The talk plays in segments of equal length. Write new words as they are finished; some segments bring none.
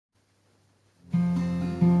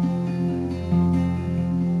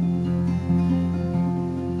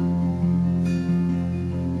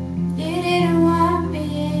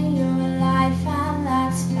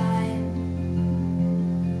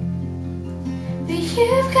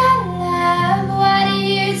you've got love, why do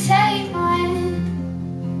you take mine?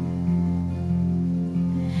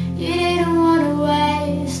 You didn't want to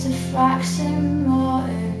waste a fraction more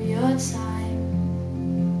of your time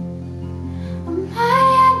on my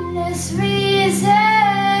endless reason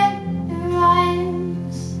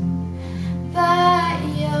rhymes, but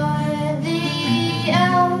you're the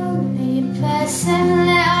only person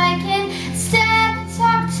that I can stand and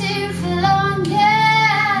talk to for longer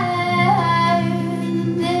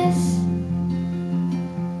than this.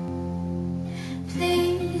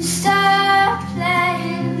 Please stop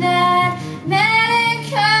playing that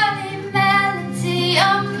melancholy melody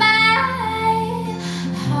on my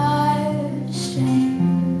heartstrings,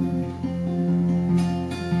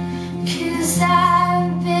 'cause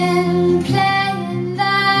I've been playing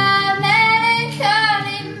that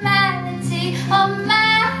melancholy melody on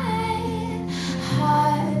my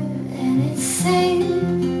heart, and it sings.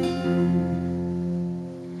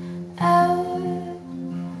 Oh,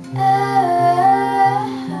 oh,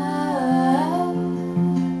 oh,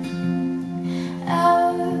 oh,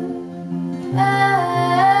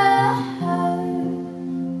 oh.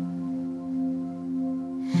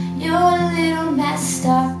 You're a little messed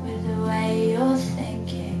up with the way you're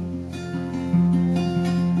thinking.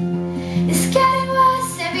 It's getting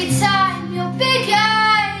worse every time your big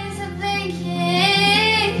eyes are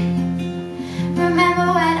blinking. Remember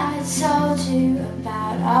when I told you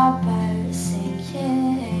about our boat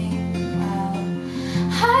sinking? Well,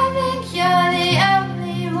 I think you're the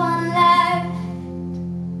only one left,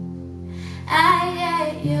 and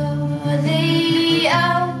yet you're the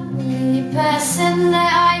only person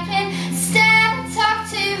that I can stand and talk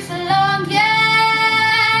to for longer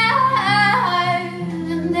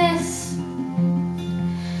than this.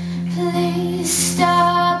 Please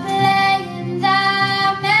stop playing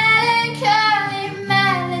that melancholy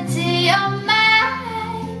melody on my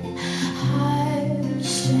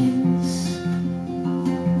heartstrings,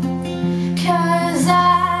 'cause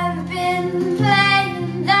I've been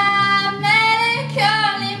playing that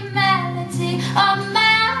melancholy melody on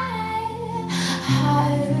my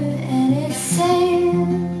heart, and it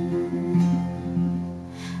sings.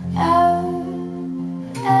 Oh,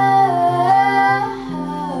 oh,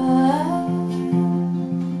 oh,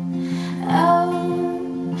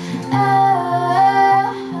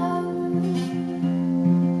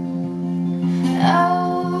 oh, oh,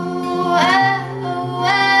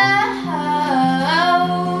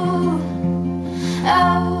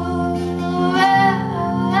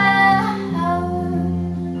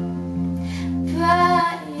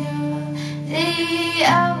 but you're the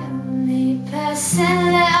only person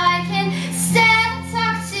that I can stand and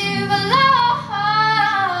talk to for longer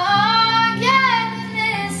than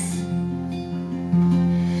this.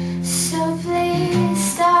 So please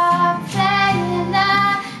stop playing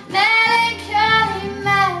that melancholy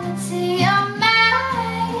melody on my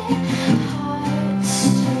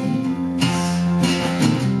heartstrings,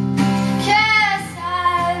 'cause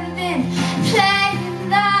I've been playing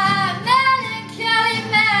that melancholy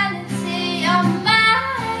melody on my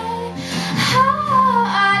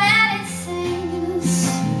heart, and it sings.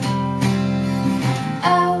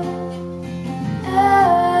 Oh, oh,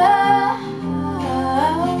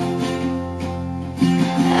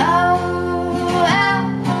 oh,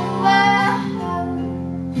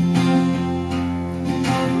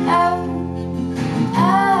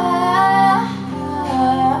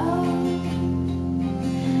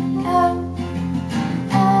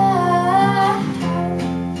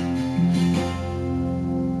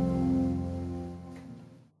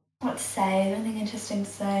 what to say? Anything interesting to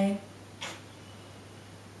say?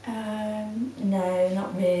 No,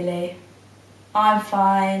 not really. I'm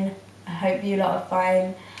fine. I hope you lot are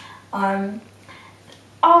fine.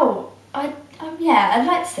 Yeah, I'd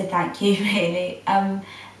like to say thank you, really.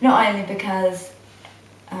 Not only because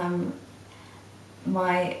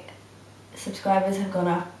my subscribers have gone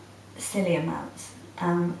up silly amounts,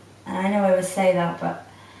 and I know I always say that, but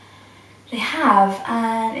they have,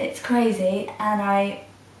 and it's crazy, and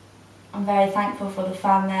I'm very thankful for the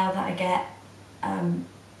fan mail that I get, and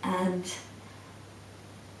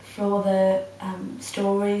for all the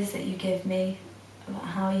stories that you give me about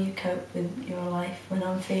how you cope with your life when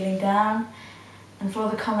I'm feeling down, and for all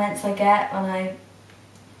the comments I get when I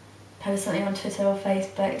post something on Twitter or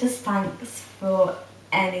Facebook. Just thanks for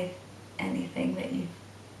anything that you've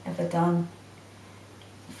ever done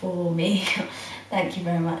for me. Thank you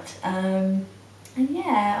very much. And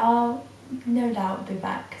yeah, I'll no doubt be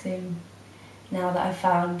back soon, now that I've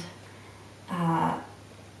found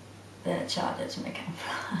the charger to my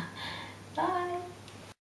camera. Bye!